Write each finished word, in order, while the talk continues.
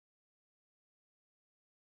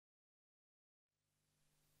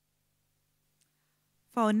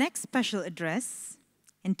For our next special address,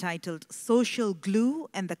 entitled Social Glue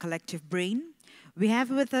and the Collective Brain, we have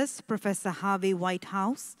with us Professor Harvey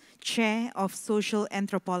Whitehouse, Chair of Social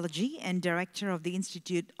Anthropology and Director of the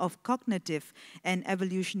Institute of Cognitive and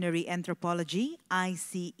Evolutionary Anthropology,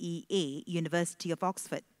 ICEA, University of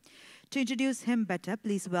Oxford. To introduce him better,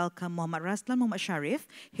 please welcome Mohammad Raslan Muhammad Sharif,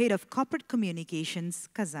 Head of Corporate Communications,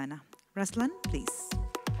 Khazanah. Raslan, please.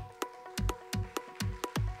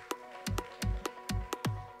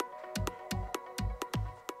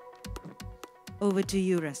 Over to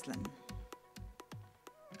you, Raslan.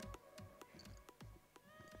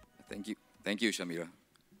 Thank you, Shamira.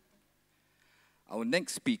 Our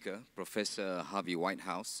next speaker, Professor Harvey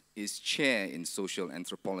Whitehouse, is Chair in Social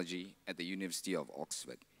Anthropology at the University of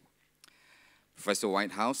Oxford. Professor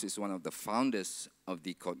Whitehouse is one of the founders of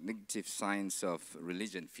the cognitive science of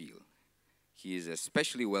religion field. He is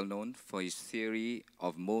especially well known for his theory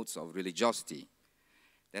of modes of religiosity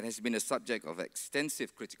that has been a subject of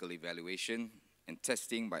extensive critical evaluation and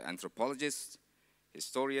testing by anthropologists,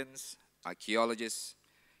 historians, archaeologists,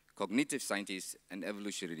 cognitive scientists, and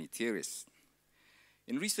evolutionary theorists.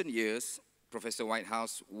 In recent years, Professor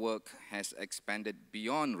Whitehouse's work has expanded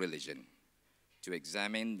beyond religion to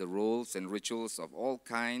examine the roles and rituals of all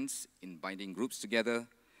kinds in binding groups together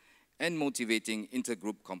and motivating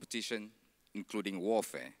intergroup competition, including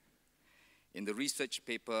warfare. In the research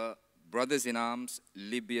paper, Brothers in Arms,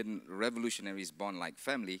 Libyan Revolutionaries Born Like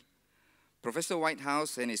Family, Professor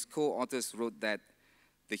Whitehouse and his co-authors wrote that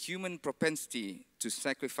the human propensity to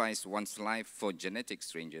sacrifice one's life for genetic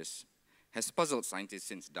strangers has puzzled scientists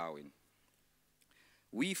since Darwin.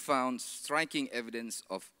 We found striking evidence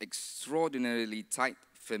of extraordinarily tight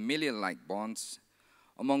familial-like bonds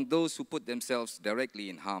among those who put themselves directly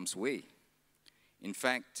in harm's way. In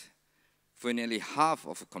fact, for nearly half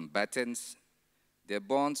of combatants, their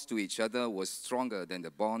bonds to each other were stronger than the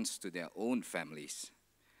bonds to their own families.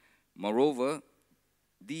 Moreover,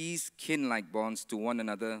 these kin-like bonds to one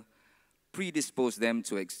another predispose them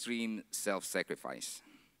to extreme self-sacrifice.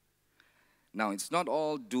 Now, it's not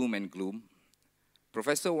all doom and gloom.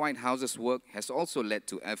 Professor Whitehouse's work has also led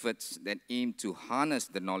to efforts that aim to harness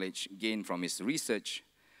the knowledge gained from his research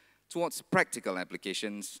towards practical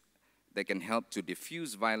applications that can help to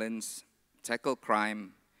diffuse violence, tackle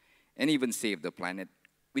crime, and even save the planet,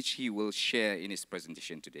 which he will share in his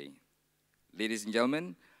presentation today. Ladies and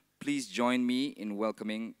gentlemen, please join me in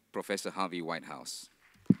welcoming Professor Harvey Whitehouse.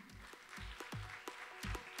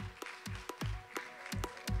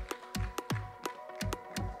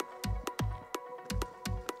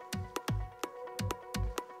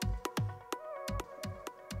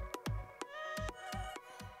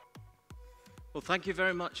 Well, thank you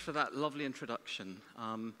very much for that lovely introduction.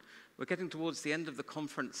 We're getting towards the end of the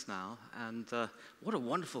conference now, and what a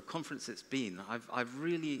wonderful conference it's been. I've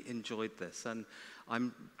really enjoyed this, and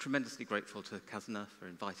I'm tremendously grateful to Khazanah for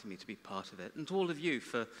inviting me to be part of it, and to all of you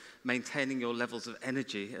for maintaining your levels of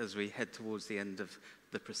energy as we head towards the end of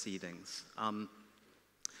the proceedings.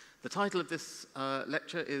 The title of this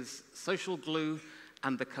lecture is Social Glue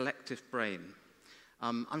and the Collective Brain.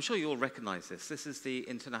 I'm sure you all recognize this. This is the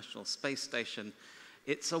International Space Station.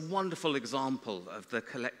 It's a wonderful example of the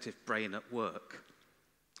collective brain at work.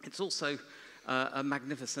 It's also a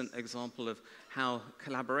magnificent example of how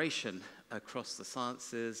collaboration across the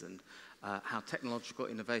sciences and how technological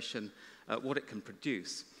innovation, what it can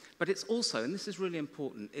produce. But it's also, and this is really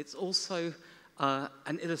important, it's also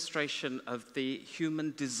an illustration of the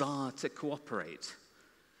human desire to cooperate,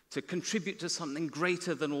 to contribute to something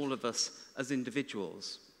greater than all of us as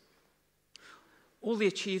individuals. All the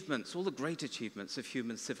achievements, all the great achievements of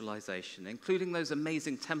human civilization, including those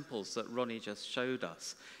amazing temples that Ronnie just showed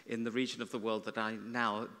us in the region of the world that I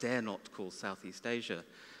now dare not call Southeast Asia,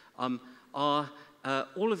 all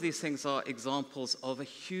of these things are examples of a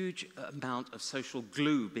huge amount of social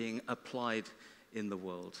glue being applied in the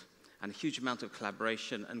world, and a huge amount of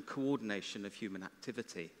collaboration and coordination of human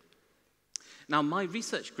activity. Now, my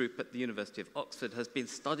research group at the University of Oxford has been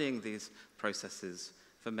studying these processes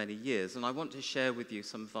for many years, and I want to share with you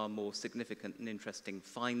some of our more significant and interesting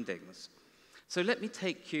findings. So let me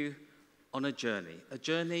take you on a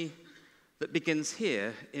journey that begins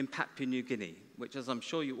here in Papua New Guinea, which, as I'm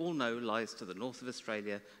sure you all know, lies to the north of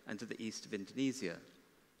Australia and to the east of Indonesia.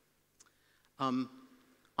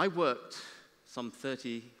 I worked some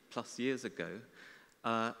 30 plus years ago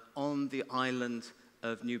on the island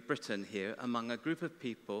of New Britain here among a group of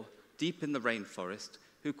people deep in the rainforest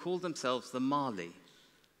who called themselves the Mali.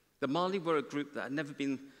 The Mali were a group that had never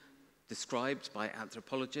been described by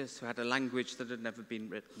anthropologists, who had a language that had never been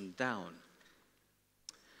written down.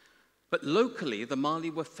 But locally, the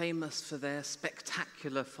Mali were famous for their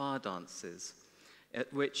spectacular fire dances,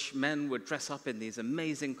 at which men would dress up in these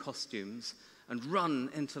amazing costumes and run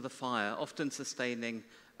into the fire, often sustaining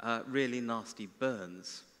really nasty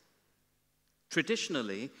burns.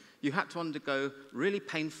 Traditionally, you had to undergo really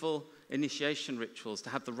painful initiation rituals to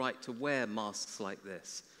have the right to wear masks like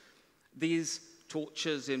this. These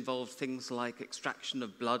tortures involved things like extraction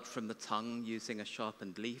of blood from the tongue using a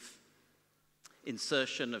sharpened leaf,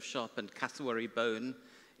 insertion of sharpened cassowary bone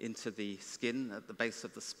into the skin at the base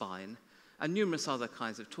of the spine, and numerous other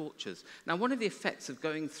kinds of tortures. Now, one of the effects of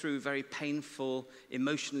going through very painful,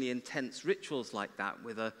 emotionally intense rituals like that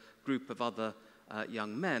with a group of other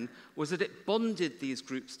young men was that it bonded these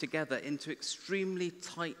groups together into extremely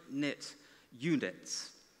tight-knit units.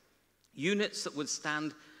 Units that would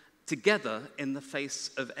stand together in the face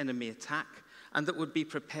of enemy attack and that would be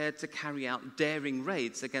prepared to carry out daring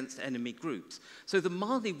raids against enemy groups. So the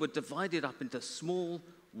Mali were divided up into small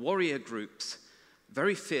warrior groups,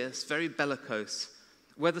 very fierce, very bellicose,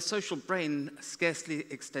 where the social brain scarcely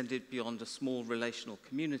extended beyond a small relational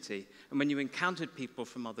community. And when you encountered people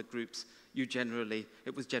from other groups,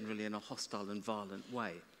 it was generally in a hostile and violent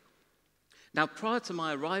way. Now, prior to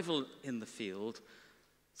my arrival in the field,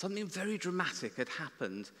 something very dramatic had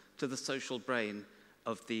happened to the social brain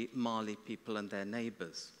of the Mali people and their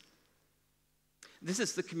neighbors. This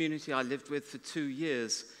is the community I lived with for 2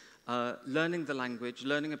 years, learning the language,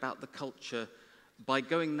 learning about the culture, by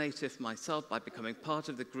going native myself, by becoming part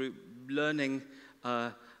of the group, learning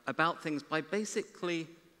about things, by basically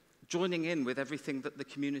joining in with everything that the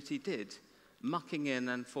community did, mucking in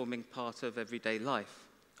and forming part of everyday life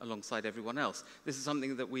alongside everyone else. This is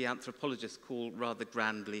something that we anthropologists call rather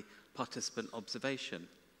grandly participant observation.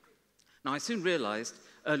 Now, I soon realized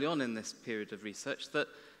early on in this period of research that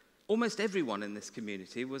almost everyone in this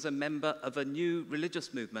community was a member of a new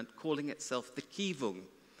religious movement calling itself the Kivung,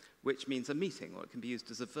 which means a meeting, or it can be used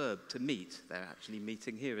as a verb, to meet. They're actually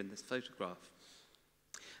meeting here in this photograph.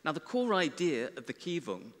 Now, the core idea of the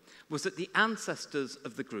Kivung was that the ancestors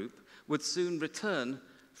of the group would soon return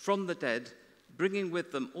from the dead, bringing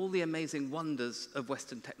with them all the amazing wonders of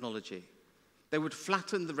Western technology. They would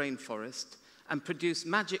flatten the rainforest and produce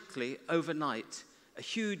magically, overnight, a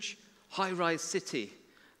huge high-rise city,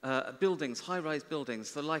 high-rise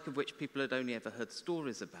buildings, the like of which people had only ever heard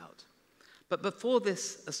stories about. But before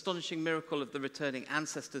this astonishing miracle of the returning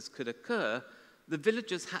ancestors could occur, the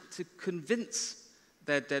villagers had to convince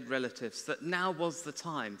their dead relatives that now was the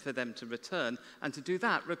time for them to return, and to do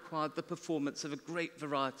that required the performance of a great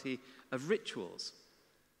variety of rituals.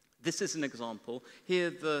 This is an example.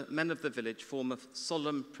 Here, the men of the village form a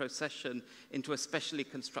solemn procession into a specially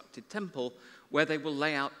constructed temple where they will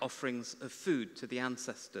lay out offerings of food to the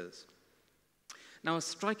ancestors. Now, a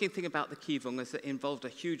striking thing about the Kivung is that it involved a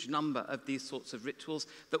huge number of these sorts of rituals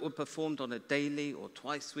that were performed on a daily or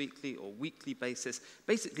twice weekly or weekly basis,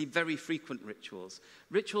 basically very frequent rituals.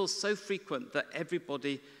 Rituals so frequent that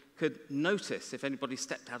everybody could notice if anybody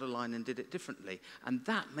stepped out of line and did it differently. And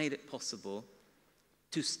that made it possible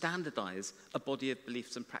to standardize a body of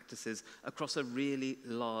beliefs and practices across a really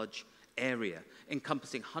large area,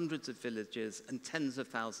 encompassing hundreds of villages and tens of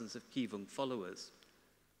thousands of Kivung followers.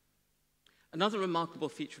 Another remarkable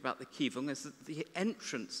feature about the Kivung is that the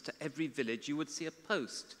entrance to every village, you would see a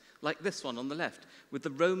post, like this one on the left, with the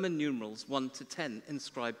Roman numerals 1 to 10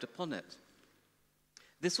 inscribed upon it.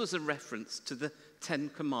 This was a reference to the 10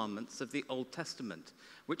 Commandments of the Old Testament,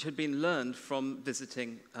 which had been learned from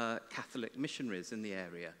visiting Catholic missionaries in the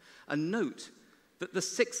area. And note that the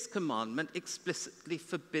 6th commandment explicitly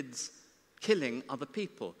forbids killing other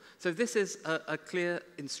people. So this is a clear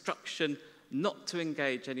instruction not to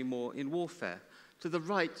engage anymore in warfare. To the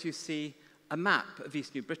right, you see a map of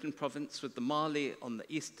East New Britain province with the Mali on the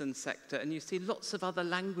eastern sector, and you see lots of other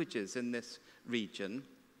languages in this region.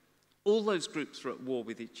 All those groups were at war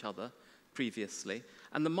with each other previously,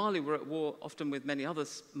 and the Mali were at war often with many other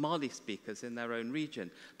Mali speakers in their own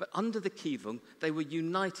region. But under the Kivung, they were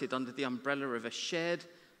united under the umbrella of a shared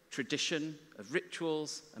tradition of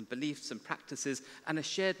rituals and beliefs and practices, and a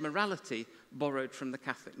shared morality borrowed from the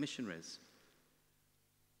Catholic missionaries.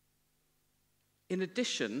 In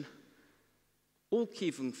addition, all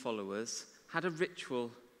Kivung followers had a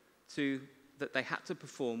ritual that they had to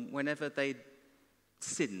perform whenever they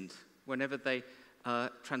sinned, whenever they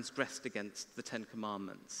transgressed against the 10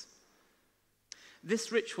 Commandments.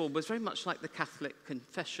 This ritual was very much like the Catholic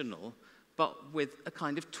confessional, but with a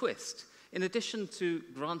kind of twist. In addition to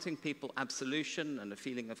granting people absolution and a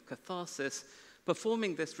feeling of catharsis,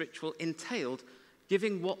 performing this ritual entailed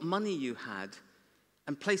giving what money you had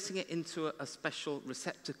and placing it into a special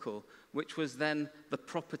receptacle, which was then the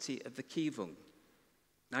property of the kivung.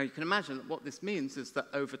 Now, you can imagine that what this means is that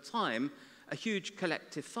over time, a huge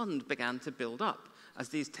collective fund began to build up as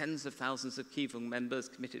these tens of thousands of kivung members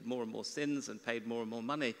committed more and more sins and paid more and more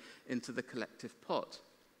money into the collective pot.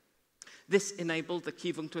 This enabled the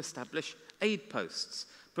kivung to establish aid posts,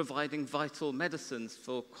 providing vital medicines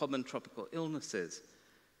for common tropical illnesses.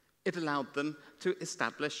 It allowed them to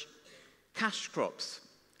establish cash crops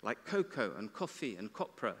like cocoa and coffee and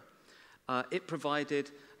copra. It provided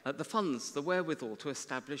the funds, the wherewithal to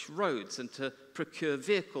establish roads and to procure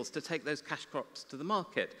vehicles to take those cash crops to the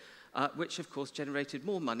market, which of course generated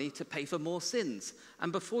more money to pay for more sins.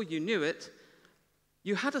 And before you knew it,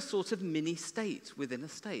 you had a sort of mini-state within a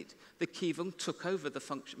state. The kivung took over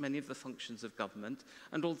many of the functions of government,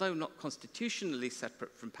 and although not constitutionally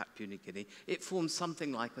separate from Papua New Guinea, it formed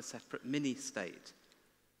something like a separate mini-state.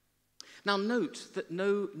 Now note that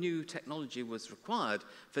no new technology was required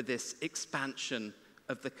for this expansion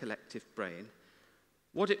of the collective brain.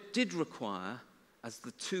 What it did require, as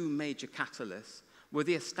the two major catalysts, were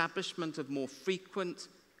the establishment of more frequent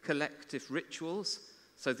collective rituals,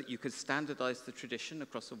 so that you could standardize the tradition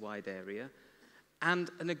across a wide area,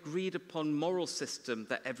 and an agreed upon moral system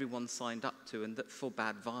that everyone signed up to and that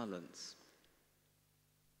forbade violence.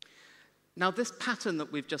 Now, this pattern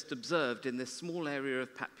that we've just observed in this small area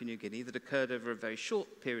of Papua New Guinea that occurred over a very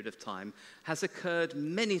short period of time has occurred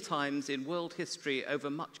many times in world history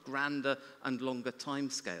over much grander and longer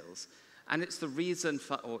timescales. And it's the reason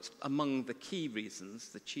for, or it's among the key reasons,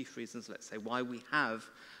 the chief reasons, let's say, why we have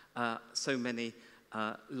so many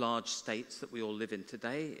large states that we all live in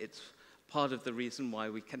today. It's part of the reason why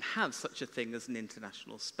we can have such a thing as an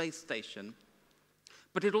international space station.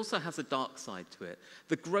 But it also has a dark side to it.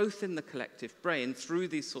 The growth in the collective brain through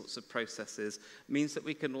these sorts of processes means that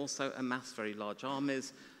we can also amass very large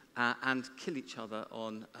armies and kill each other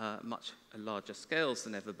on much larger scales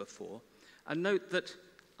than ever before. And note that,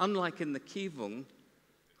 unlike in the kivung,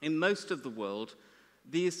 in most of the world,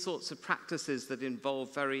 these sorts of practices that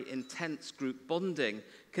involve very intense group bonding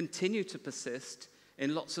continue to persist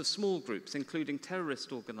in lots of small groups, including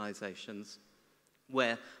terrorist organizations,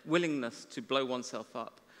 where willingness to blow oneself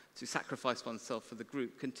up, to sacrifice oneself for the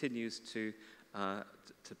group, continues to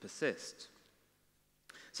persist.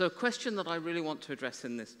 So a question that I really want to address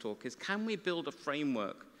in this talk is, can we build a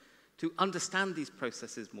framework to understand these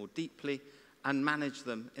processes more deeply and manage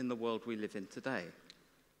them in the world we live in today?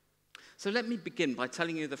 So let me begin by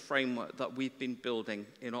telling you the framework that we've been building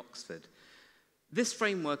in Oxford. This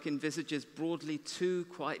framework envisages broadly two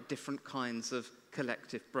quite different kinds of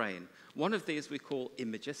collective brain. One of these we call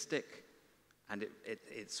imagistic, and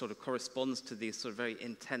it sort of corresponds to these sort of very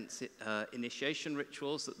intense initiation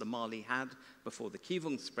rituals that the Mali had before the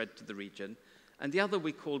kivung spread to the region. And the other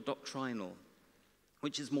we call doctrinal,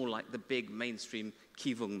 which is more like the big mainstream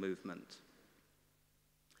kivung movement.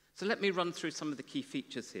 So let me run through some of the key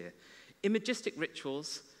features here. Imagistic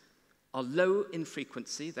rituals are low in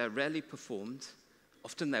frequency, they're rarely performed,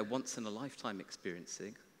 often they're once-in-a-lifetime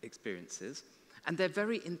experiences, and they're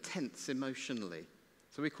very intense emotionally.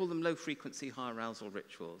 So we call them low-frequency, high-arousal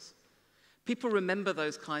rituals. People remember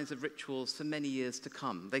those kinds of rituals for many years to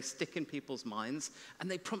come. They stick in people's minds,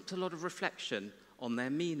 and they prompt a lot of reflection on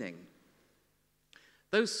their meaning.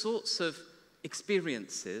 Those sorts of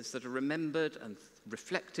experiences that are remembered and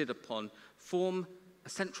reflected upon form a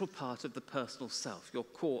central part of the personal self, your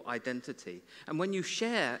core identity. And when you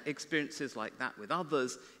share experiences like that with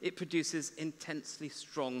others, it produces intensely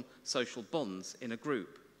strong social bonds in a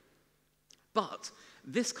group. But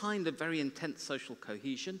this kind of very intense social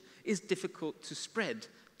cohesion is difficult to spread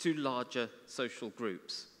to larger social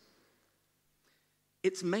groups.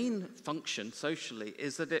 Its main function socially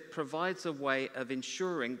is that it provides a way of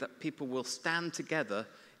ensuring that people will stand together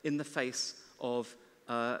in the face of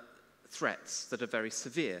threats that are very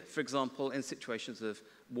severe. For example, in situations of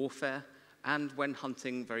warfare and when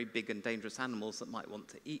hunting very big and dangerous animals that might want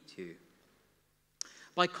to eat you.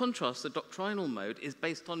 By contrast, the doctrinal mode is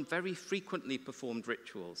based on very frequently performed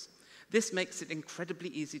rituals. This makes it incredibly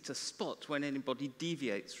easy to spot when anybody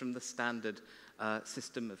deviates from the standard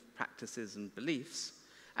system of practices and beliefs,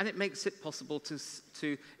 and it makes it possible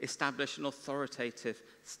to establish an authoritative,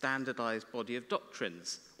 standardized body of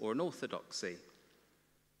doctrines, or an orthodoxy.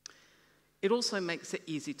 It also makes it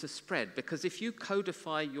easy to spread, because if you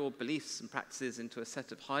codify your beliefs and practices into a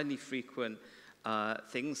set of highly frequent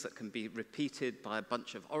things that can be repeated by a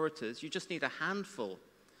bunch of orators, you just need a handful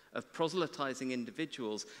of proselytizing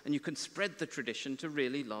individuals, and you can spread the tradition to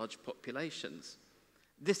really large populations.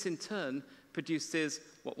 This, in turn, produces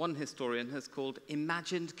what one historian has called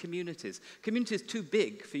imagined communities. Communities too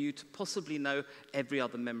big for you to possibly know every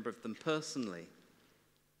other member of them personally.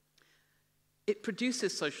 It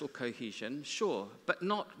produces social cohesion, sure, but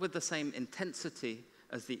not with the same intensity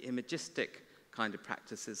as the imagistic kind of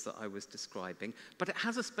practices that I was describing, but it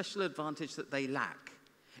has a special advantage that they lack.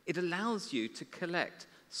 It allows you to collect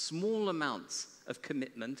small amounts of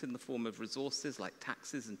commitment in the form of resources like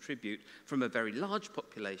taxes and tribute from a very large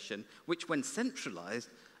population, which when centralized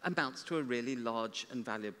amounts to a really large and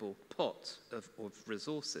valuable pot of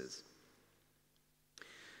resources.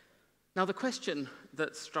 Now, the question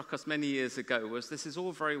that struck us many years ago was, this is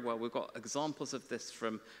all very well, we've got examples of this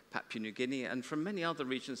from Papua New Guinea and from many other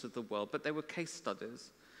regions of the world, but they were case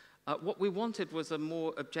studies. What we wanted was a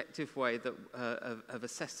more objective way of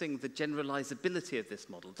assessing the generalizability of this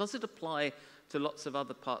model. Does it apply to lots of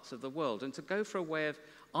other parts of the world? And to go for a way of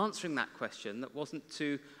answering that question that wasn't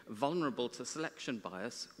too vulnerable to selection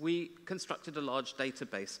bias, we constructed a large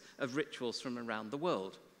database of rituals from around the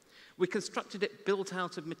world. We constructed it built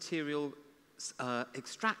out of material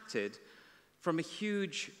extracted from a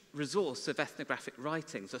huge resource of ethnographic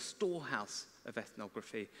writings, a storehouse of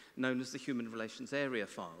ethnography known as the Human Relations Area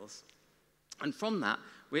Files. And from that,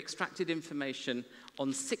 we extracted information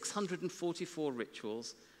on 644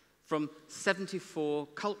 rituals from 74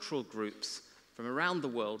 cultural groups from around the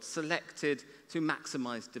world, selected to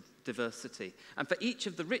maximize diversity. And for each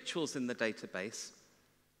of the rituals in the database,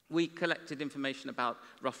 we collected information about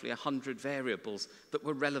roughly 100 variables that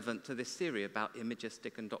were relevant to this theory about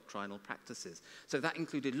imagistic and doctrinal practices. So that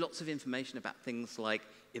included lots of information about things like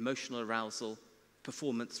emotional arousal,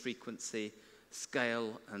 performance frequency,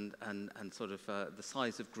 scale, and sort of the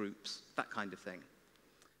size of groups, that kind of thing.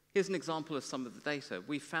 Here's an example of some of the data.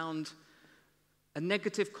 We found a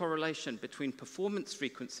negative correlation between performance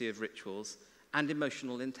frequency of rituals and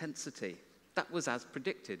emotional intensity. That was as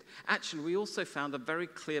predicted. Actually, we also found a very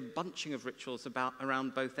clear bunching of rituals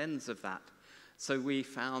around both ends of that. So we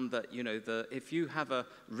found that, if you have a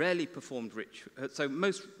rarely performed ritual, so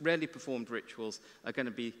most rarely performed rituals are going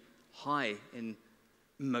to be high in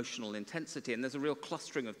emotional intensity, and there's a real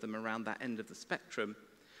clustering of them around that end of the spectrum,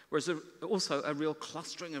 whereas also a real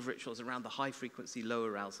clustering of rituals around the high-frequency,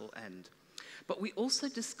 low-arousal end. But we also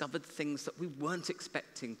discovered things that we weren't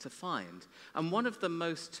expecting to find. And one of the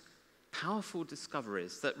most powerful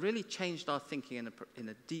discoveries that really changed our thinking in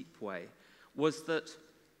a deep way was that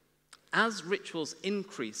as rituals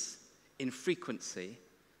increase in frequency,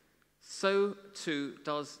 so too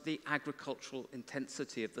does the agricultural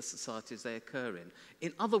intensity of the societies they occur in.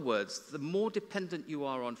 In other words, the more dependent you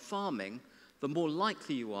are on farming, the more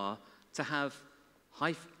likely you are to have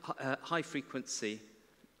high frequency,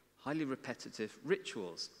 highly repetitive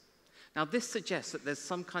rituals. Now, this suggests that there's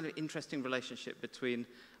some kind of interesting relationship between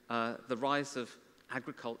the rise of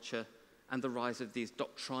agriculture and the rise of these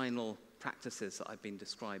doctrinal practices that I've been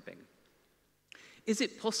describing. Is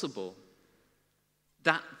it possible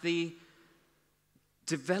that the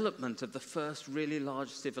development of the first really large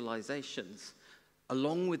civilizations,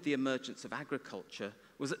 along with the emergence of agriculture,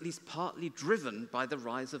 was at least partly driven by the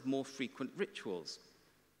rise of more frequent rituals?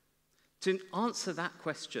 To answer that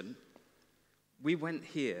question, we went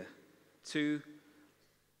here to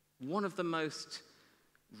one of the most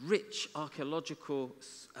rich archaeological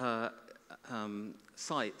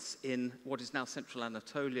sites in what is now central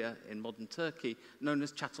Anatolia in modern Turkey, known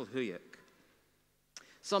as Çatalhöyük.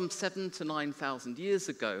 Some 7,000 to 9,000 years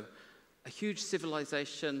ago, a huge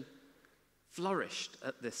civilization flourished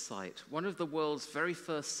at this site, one of the world's very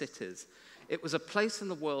first cities. It was a place in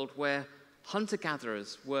the world where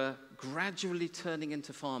hunter-gatherers were gradually turning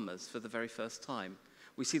into farmers for the very first time.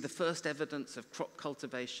 We see the first evidence of crop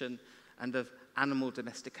cultivation and of animal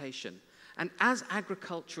domestication. And as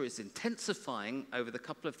agriculture is intensifying over the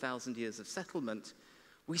couple of thousand years of settlement,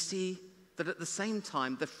 we see that at the same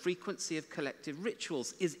time, the frequency of collective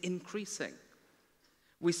rituals is increasing.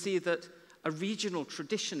 We see that a regional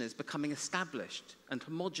tradition is becoming established and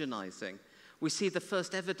homogenizing. We see the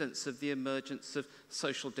first evidence of the emergence of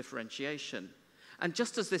social differentiation. And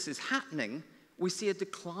just as this is happening, we see a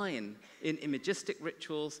decline in imagistic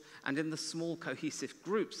rituals and in the small cohesive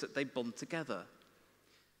groups that they bond together.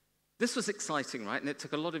 This was exciting, right? And it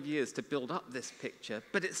took a lot of years to build up this picture,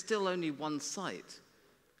 but it's still only one site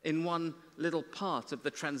in one little part of the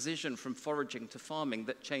transition from foraging to farming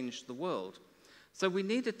that changed the world. So we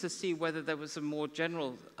needed to see whether there was a more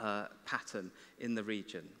general pattern in the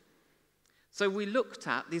region. So we looked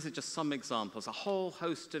at, these are just some examples, a whole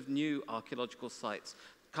host of new archaeological sites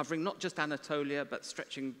covering not just Anatolia, but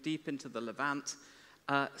stretching deep into the Levant,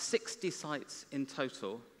 60 sites in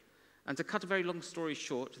total. And to cut a very long story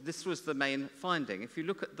short, this was the main finding. If you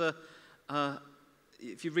look at the,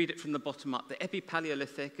 if you read it from the bottom up, the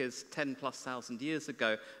Epipaleolithic is 10,000+ years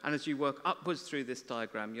ago, and as you work upwards through this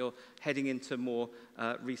diagram, you're heading into more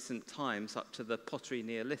recent times, up to the Pottery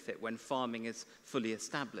Neolithic, when farming is fully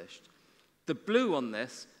established. The blue on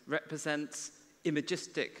this represents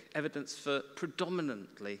imagistic evidence for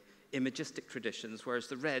predominantly imagistic traditions, whereas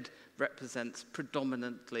the red represents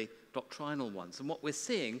predominantly doctrinal ones. And what we're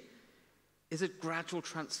seeing is a gradual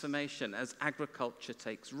transformation as agriculture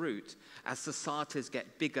takes root, as societies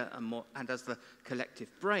get bigger and more, and as the collective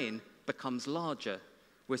brain becomes larger.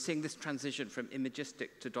 We're seeing this transition from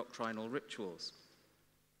imagistic to doctrinal rituals.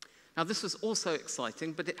 Now, this was also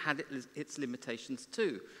exciting, but it had its limitations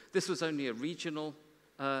too. This was only a regional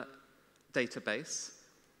database,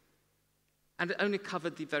 and it only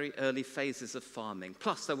covered the very early phases of farming.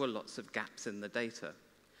 Plus, there were lots of gaps in the data.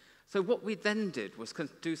 So what we then did was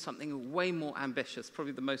do something way more ambitious,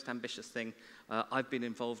 probably the most ambitious thing I've been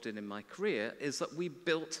involved in my career, is that we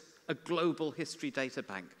built a global history data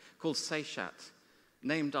bank called Seishat,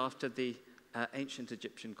 named after the ancient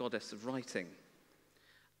Egyptian goddess of writing.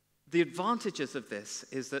 The advantages of this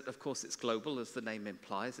is that, of course, it's global, as the name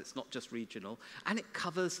implies. It's not just regional. And it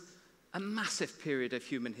covers a massive period of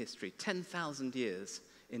human history, 10,000 years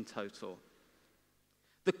in total.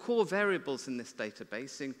 The core variables in this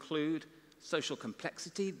database include social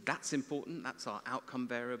complexity. That's important. That's our outcome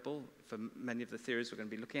variable for many of the theories we're going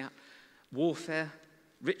to be looking at. Warfare,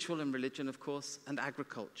 ritual and religion, of course, and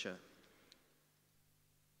agriculture.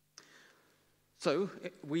 So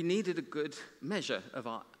we needed a good measure of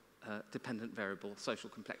our dependent variable, social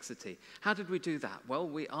complexity. How did we do that? Well,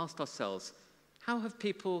 we asked ourselves, how have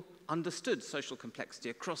people understood social complexity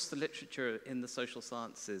across the literature in the social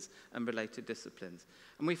sciences and related disciplines?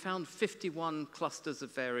 And we found 51 clusters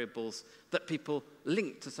of variables that people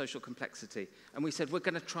linked to social complexity. And we said, we're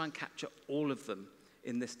going to try and capture all of them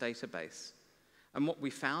in this database. And what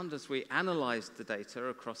we found as we analyzed the data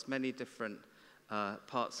across many different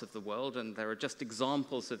parts of the world, and there are just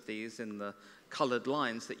examples of these in the colored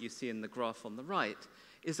lines that you see in the graph on the right,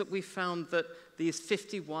 is that we found that these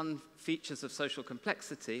 51 features of social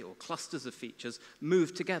complexity, or clusters of features,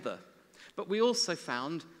 move together. But we also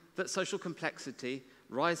found that social complexity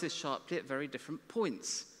rises sharply at very different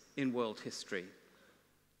points in world history.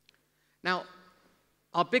 Now,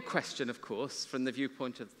 our big question, of course, from the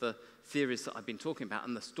viewpoint of the theories that I've been talking about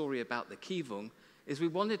and the story about the Kivung, is we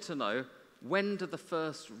wanted to know, when do the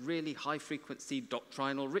first really high-frequency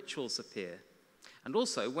doctrinal rituals appear? And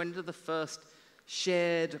also, when do the first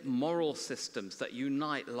shared moral systems that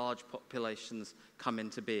unite large populations come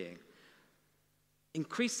into being?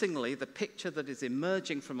 Increasingly, the picture that is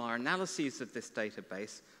emerging from our analyses of this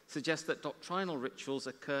database suggests that doctrinal rituals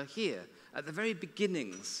occur here, at the very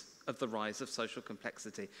beginnings of the rise of social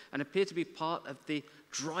complexity, and appear to be part of the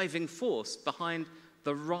driving force behind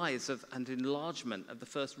the rise of and enlargement of the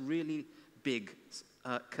first really big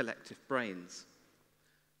collective brains.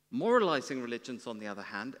 Moralizing religions, on the other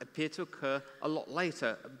hand, appear to occur a lot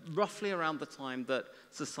later, roughly around the time that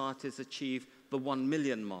societies achieve the 1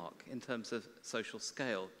 million mark in terms of social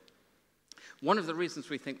scale. One of the reasons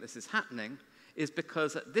we think this is happening is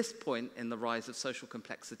because at this point in the rise of social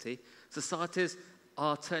complexity, societies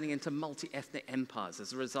are turning into multi-ethnic empires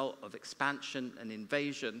as a result of expansion and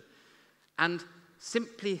invasion, and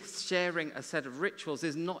simply sharing a set of rituals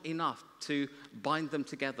is not enough to bind them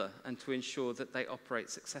together and to ensure that they operate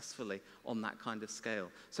successfully on that kind of scale.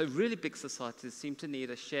 So really big societies seem to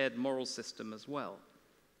need a shared moral system as well.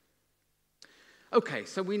 Okay,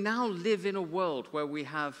 so we now live in a world where we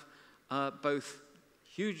have both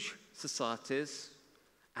huge societies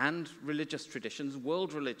and religious traditions,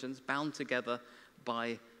 world religions, bound together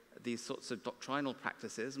by these sorts of doctrinal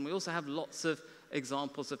practices, and we also have lots of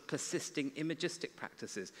examples of persisting imagistic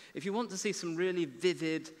practices. If you want to see some really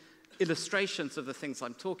vivid illustrations of the things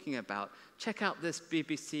I'm talking about, check out this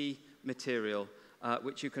BBC material,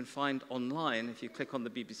 which you can find online if you click on the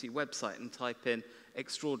BBC website and type in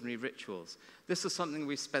extraordinary rituals. This is something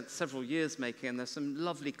we've spent several years making, and there's some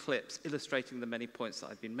lovely clips illustrating the many points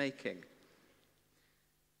that I've been making.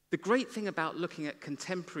 The great thing about looking at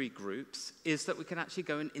contemporary groups is that we can actually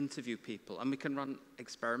go and interview people, and we can run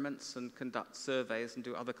experiments and conduct surveys and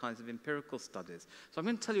do other kinds of empirical studies. So I'm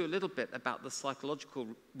going to tell you a little bit about the psychological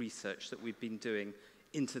research that we've been doing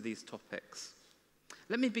into these topics.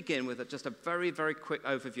 Let me begin with just a very, very quick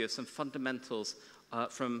overview of some fundamentals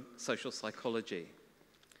from social psychology.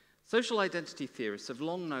 Social identity theorists have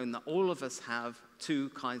long known that all of us have two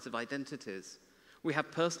kinds of identities. We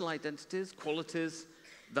have personal identities, qualities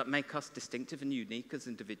that make us distinctive and unique as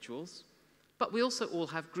individuals, But we also all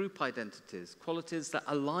have group identities, qualities that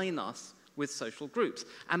align us with social groups.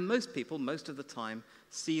 And most people, most of the time,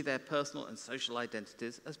 see their personal and social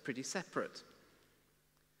identities as pretty separate.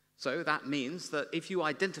 So that means that if you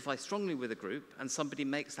identify strongly with a group and somebody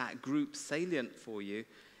makes that group salient for you,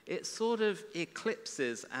 it sort of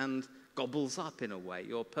eclipses and gobbles up, in a way,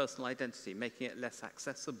 your personal identity, making it less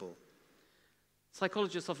accessible.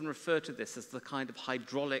 Psychologists often refer to this as the kind of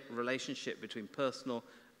hydraulic relationship between personal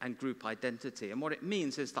and group identity. And what it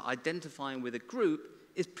means is that identifying with a group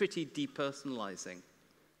is pretty depersonalizing.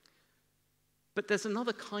 But there's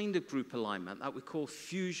another kind of group alignment that we call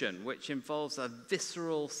fusion, which involves a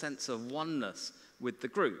visceral sense of oneness with the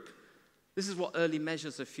group. This is what early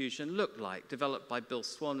measures of fusion look like, developed by Bill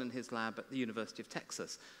Swan in his lab at the University of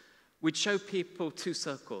Texas. We'd show people two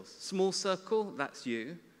circles. Small circle, that's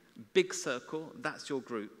you. Big circle, that's your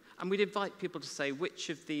group. And we'd invite people to say which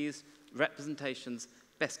of these representations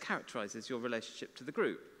best characterizes your relationship to the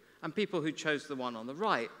group. And people who chose the one on the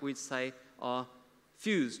right, we'd say, are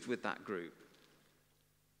fused with that group.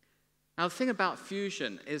 Now, the thing about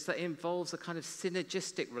fusion is that it involves a kind of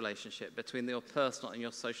synergistic relationship between your personal and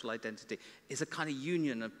your social identity. It's a kind of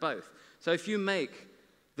union of both. So if you make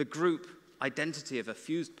the group identity of a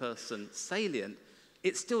fused person salient,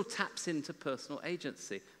 it still taps into personal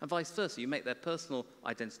agency. And vice versa, you make their personal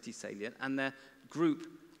identity salient and their group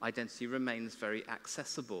identity remains very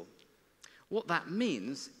accessible. What that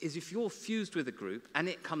means is if you're fused with a group and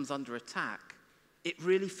it comes under attack, it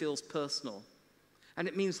really feels personal. And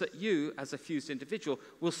it means that you, as a fused individual,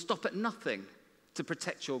 will stop at nothing to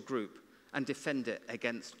protect your group and defend it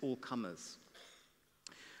against all comers.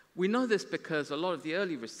 We know this because a lot of the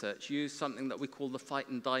early research used something that we call the fight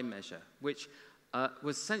and die measure, which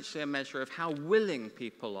was essentially a measure of how willing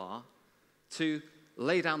people are to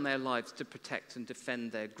lay down their lives to protect and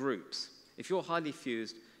defend their groups. If you're highly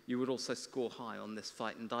fused, you would also score high on this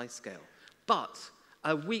fight and die scale. But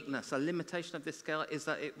a weakness, a limitation of this scale is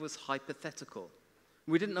that it was hypothetical.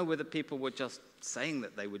 We didn't know whether people were just saying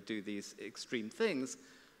that they would do these extreme things.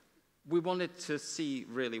 We wanted to see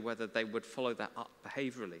really whether they would follow that up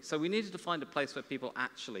behaviorally. So we needed to find a place where people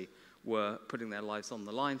actually were putting their lives on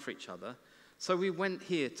the line for each other. So we went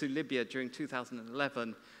here to Libya during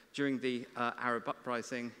 2011, during the Arab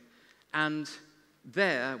uprising, and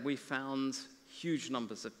there we found huge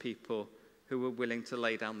numbers of people who were willing to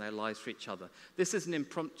lay down their lives for each other. This is an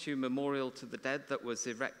impromptu memorial to the dead that was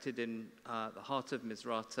erected in the heart of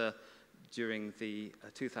Misrata during the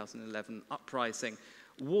 2011 uprising.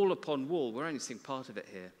 Wall upon wall, we're only seeing part of it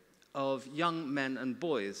here, of young men and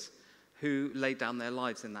boys who laid down their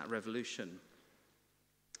lives in that revolution.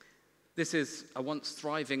 This is a once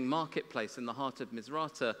thriving marketplace in the heart of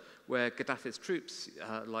Misrata where Gaddafi's troops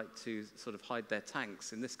like to sort of hide their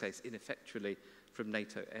tanks, in this case ineffectually from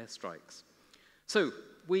NATO airstrikes. So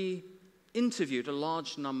we interviewed a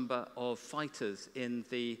large number of fighters in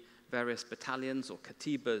the various battalions or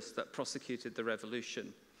katibas that prosecuted the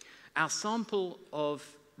revolution. Our sample of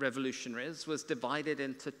revolutionaries was divided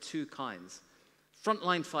into two kinds.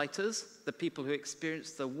 Frontline fighters, the people who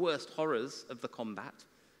experienced the worst horrors of the combat,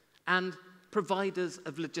 and providers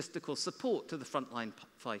of logistical support to the frontline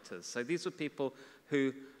fighters. So these were people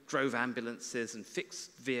who drove ambulances and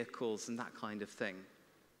fixed vehicles and that kind of thing.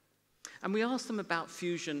 And we asked them about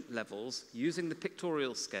fusion levels using the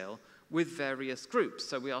pictorial scale with various groups.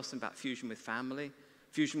 So we asked them about fusion with family,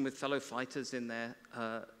 fusion with fellow fighters in their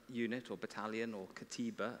unit or battalion or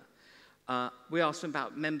katiba. We asked them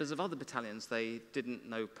about members of other battalions they didn't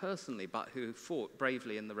know personally but who fought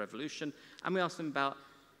bravely in the revolution. And we asked them about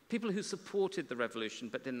people who supported the revolution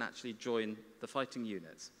but didn't actually join the fighting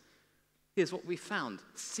units. Here's what we found.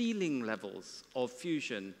 Ceiling levels of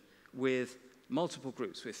fusion with multiple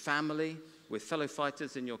groups, with family, with fellow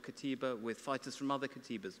fighters in your katiba, with fighters from other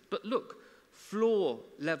katibas. But look, floor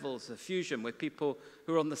levels of fusion with people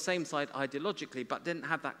who are on the same side ideologically but didn't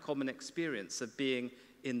have that common experience of being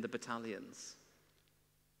in the battalions.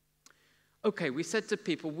 Okay, we said to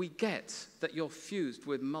people, we get that you're fused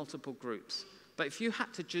with multiple groups, but if you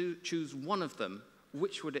had to choose one of them,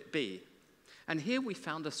 which would it be? And here we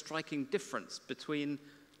found a striking difference between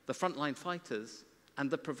the frontline fighters and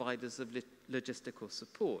the providers of logistical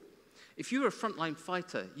support. If you were a frontline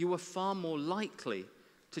fighter, you were far more likely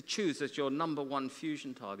to choose as your number one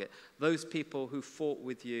fusion target those people who fought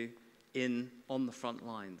with you on the front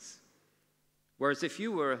lines. Whereas if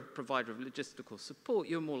you were a provider of logistical support,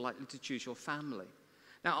 you're more likely to choose your family.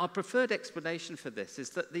 Now, our preferred explanation for this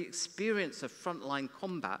is that the experience of frontline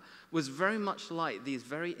combat was very much like these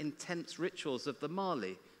very intense rituals of the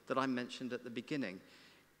Mali that I mentioned at the beginning.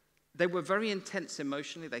 They were very intense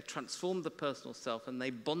emotionally, they transformed the personal self, and they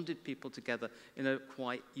bonded people together in a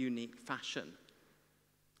quite unique fashion.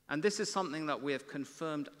 And this is something that we have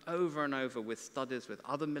confirmed over and over with studies with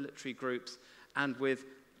other military groups and with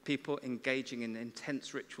people engaging in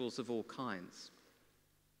intense rituals of all kinds.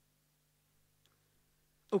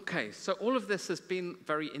 Okay, so all of this has been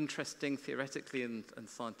very interesting theoretically and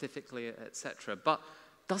scientifically, etc. But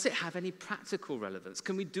does it have any practical relevance?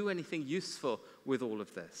 Can we do anything useful with all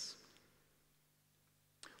of this?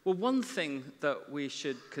 Well, one thing that we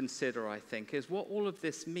should consider, I think, is what all of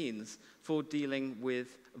this means for dealing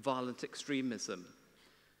with violent extremism.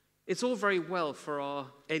 It's all very well for our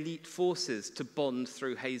elite forces to bond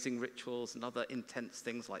through hazing rituals and other intense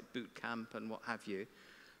things like boot camp and what have you,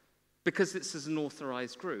 because this is an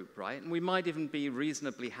authorized group, right? And we might even be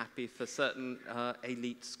reasonably happy for certain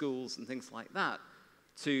elite schools and things like that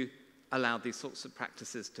to allow these sorts of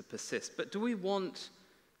practices to persist. But do we want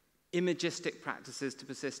imagistic practices to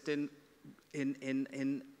persist in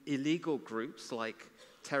illegal groups like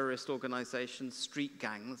terrorist organizations, street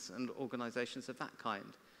gangs, and organizations of that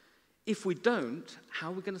kind? If we don't, how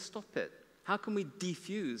are we going to stop it? How can we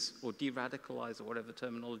defuse or de-radicalize, or whatever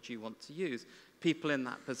terminology you want to use, people in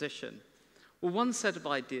that position? Well, one set of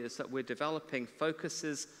ideas that we're developing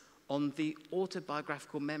focuses on the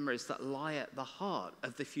autobiographical memories that lie at the heart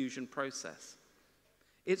of the fusion process.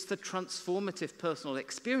 It's the transformative personal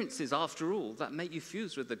experiences, after all, that make you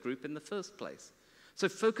fuse with the group in the first place. So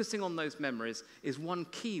focusing on those memories is one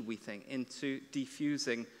key, we think, into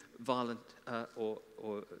defusing violent or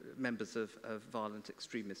members of violent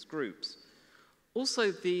extremist groups.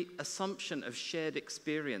 Also, the assumption of shared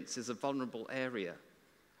experience is a vulnerable area.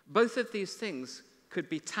 Both of these things could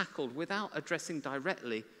be tackled without addressing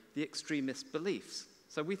directly the extremist beliefs.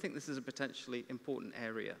 So we think this is a potentially important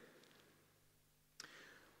area.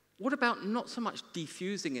 What about not so much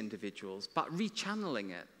defusing individuals, but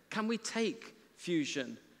rechanneling it? Can we take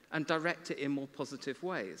fusion and direct it in more positive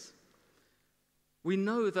ways? We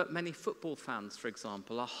know that many football fans, for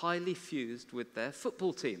example, are highly fused with their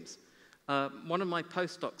football teams. One of my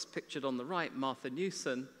postdocs pictured on the right, Martha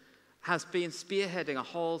Newson, has been spearheading a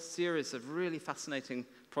whole series of really fascinating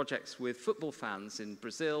projects with football fans in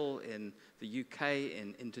Brazil, in the UK,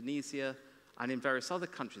 in Indonesia, and in various other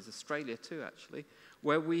countries, Australia too, actually,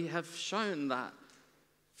 where we have shown that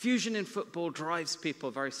fusion in football drives people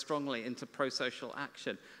very strongly into pro-social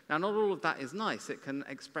action. Now, not all of that is nice. It can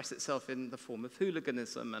express itself in the form of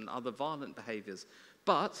hooliganism and other violent behaviors.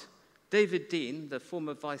 But David Dean, the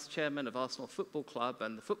former vice chairman of Arsenal Football Club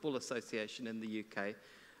and the Football Association in the UK,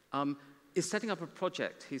 is setting up a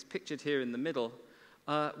project, he's pictured here in the middle,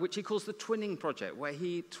 which he calls the Twinning Project, where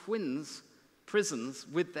he twins prisons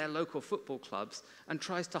with their local football clubs and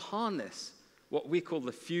tries to harness what we call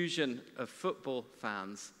the fusion of football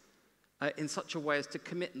fans in such a way as to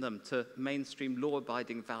commit them to mainstream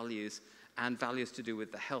law-abiding values and values to do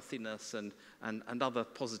with the healthiness and other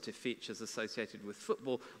positive features associated with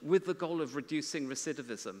football, with the goal of reducing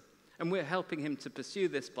recidivism. And we're helping him to pursue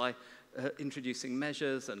this by introducing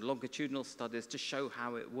measures and longitudinal studies to show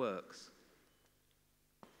how it works.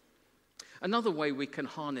 Another way we can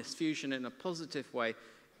harness fusion in a positive way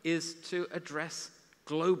is to address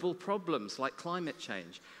global problems like climate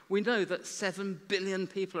change. We know that 7 billion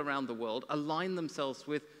people around the world align themselves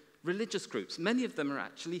with religious groups. Many of them are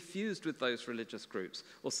actually fused with those religious groups,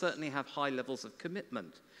 or certainly have high levels of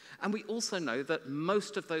commitment. And we also know that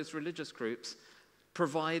most of those religious groups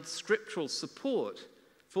provide scriptural support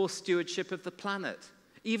for stewardship of the planet.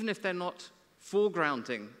 Even if they're not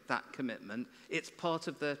foregrounding that commitment, it's part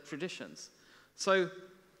of their traditions. So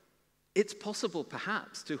it's possible,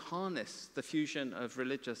 perhaps, to harness the fusion of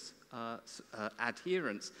religious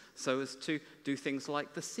adherence so as to do things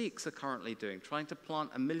like the Sikhs are currently doing, trying to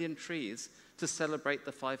plant 1 million trees to celebrate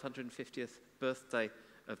the 550th birthday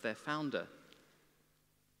of their founder.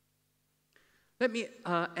 Let me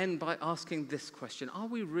end by asking this question. Are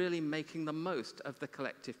we really making the most of the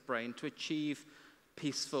collective brain to achieve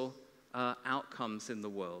peaceful outcomes in the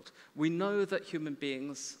world? We know that human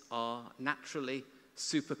beings are naturally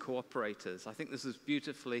super cooperators. I think this was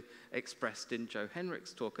beautifully expressed in Joe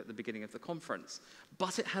Henrich's talk at the beginning of the conference.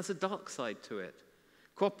 But it has a dark side to it.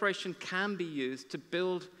 Cooperation can be used to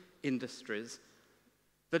build industries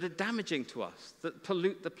that are damaging to us, that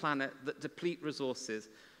pollute the planet, that deplete resources,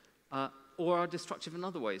 or are destructive in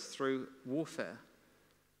other ways through warfare.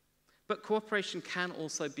 But cooperation can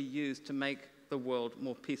also be used to make the world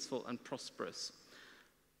more peaceful and prosperous.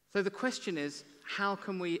 So the question is, how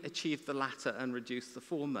can we achieve the latter and reduce the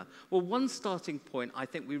former? Well, one starting point I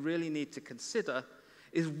think we really need to consider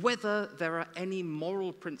is whether there are any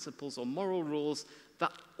moral principles or moral rules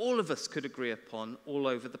that all of us could agree upon all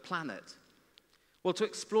over the planet. Well, to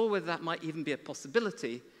explore whether that might even be a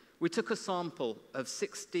possibility, we took a sample of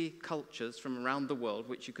 60 cultures from around the world,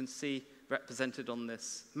 which you can see represented on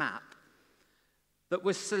this map, that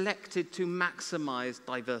were selected to maximize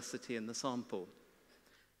diversity in the sample.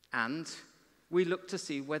 And we looked to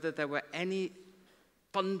see whether there were any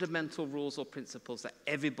fundamental rules or principles that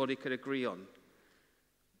everybody could agree on.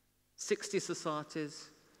 60 societies,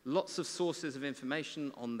 lots of sources of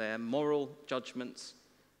information on their moral judgments,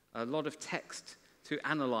 a lot of text to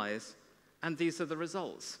analyze, and these are the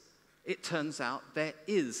results. It turns out there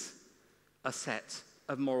is a set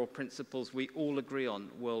of moral principles we all agree on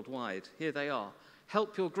worldwide. Here they are.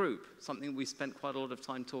 Help your group, something we spent quite a lot of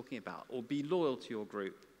time talking about, or be loyal to your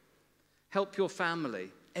group. Help your family.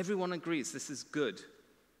 Everyone agrees this is good.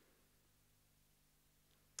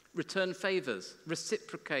 Return favors,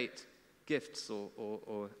 reciprocate gifts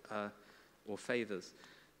or favors.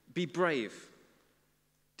 Be brave.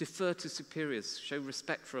 Defer to superiors, show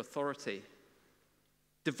respect for authority.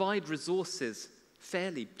 Divide resources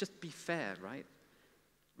fairly, just be fair, right?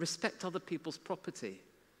 Respect other people's property.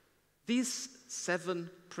 These 7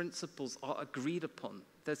 principles are agreed upon.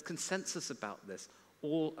 There's consensus about this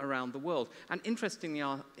all around the world. And interestingly,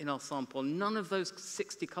 in our sample, none of those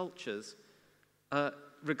 60 cultures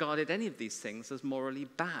regarded any of these things as morally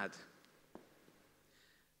bad.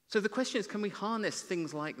 So the question is, can we harness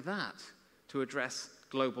things like that to address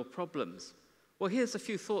global problems? Well, here's a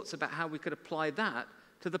few thoughts about how we could apply that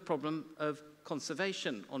to the problem of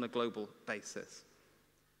conservation on a global basis.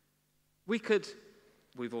 We could,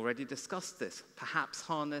 we've already discussed this, perhaps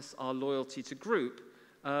harness our loyalty to group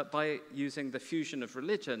by using the fusion of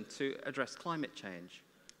religion to address climate change.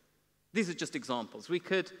 These are just examples. We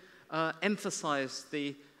could emphasize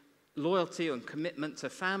the loyalty and commitment to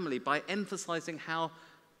family by emphasizing how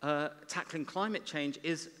tackling climate change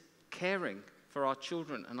is caring for our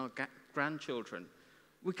children and our grandchildren.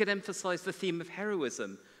 We could emphasize the theme of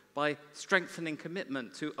heroism by strengthening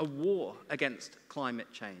commitment to a war against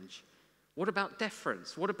climate change. What about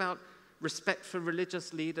deference? What about respect for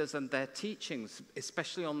religious leaders and their teachings,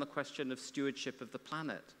 especially on the question of stewardship of the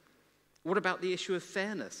planet? What about the issue of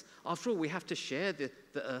fairness? After all, we have to share the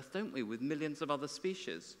earth, don't we, with millions of other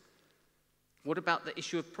species. What about the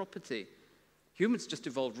issue of property? Humans just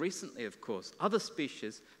evolved recently, of course. Other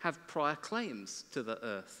species have prior claims to the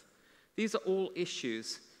earth. These are all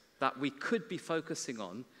issues that we could be focusing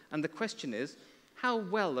on, and the question is, how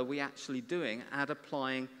well are we actually doing at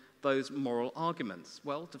applying those moral arguments?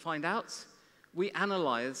 Well, to find out, we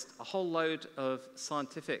analyzed a whole load of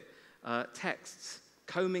scientific texts,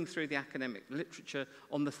 combing through the academic literature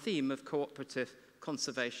on the theme of cooperative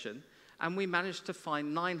conservation, and we managed to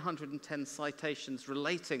find 910 citations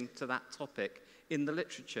relating to that topic in the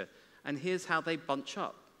literature. And here's how they bunch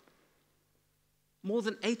up. More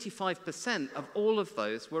than 85% of all of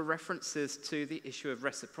those were references to the issue of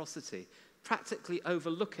reciprocity, practically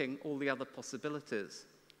overlooking all the other possibilities.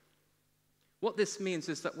 What this means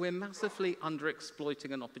is that we're massively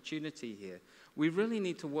underexploiting an opportunity here. We really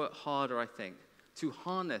need to work harder, I think, to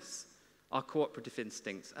harness our cooperative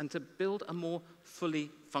instincts and to build a more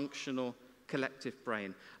fully functional collective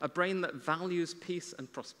brain, a brain that values peace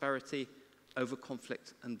and prosperity over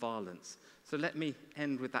conflict and violence. So let me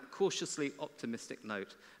end with that cautiously optimistic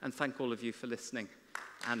note and thank all of you for listening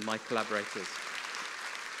and my collaborators.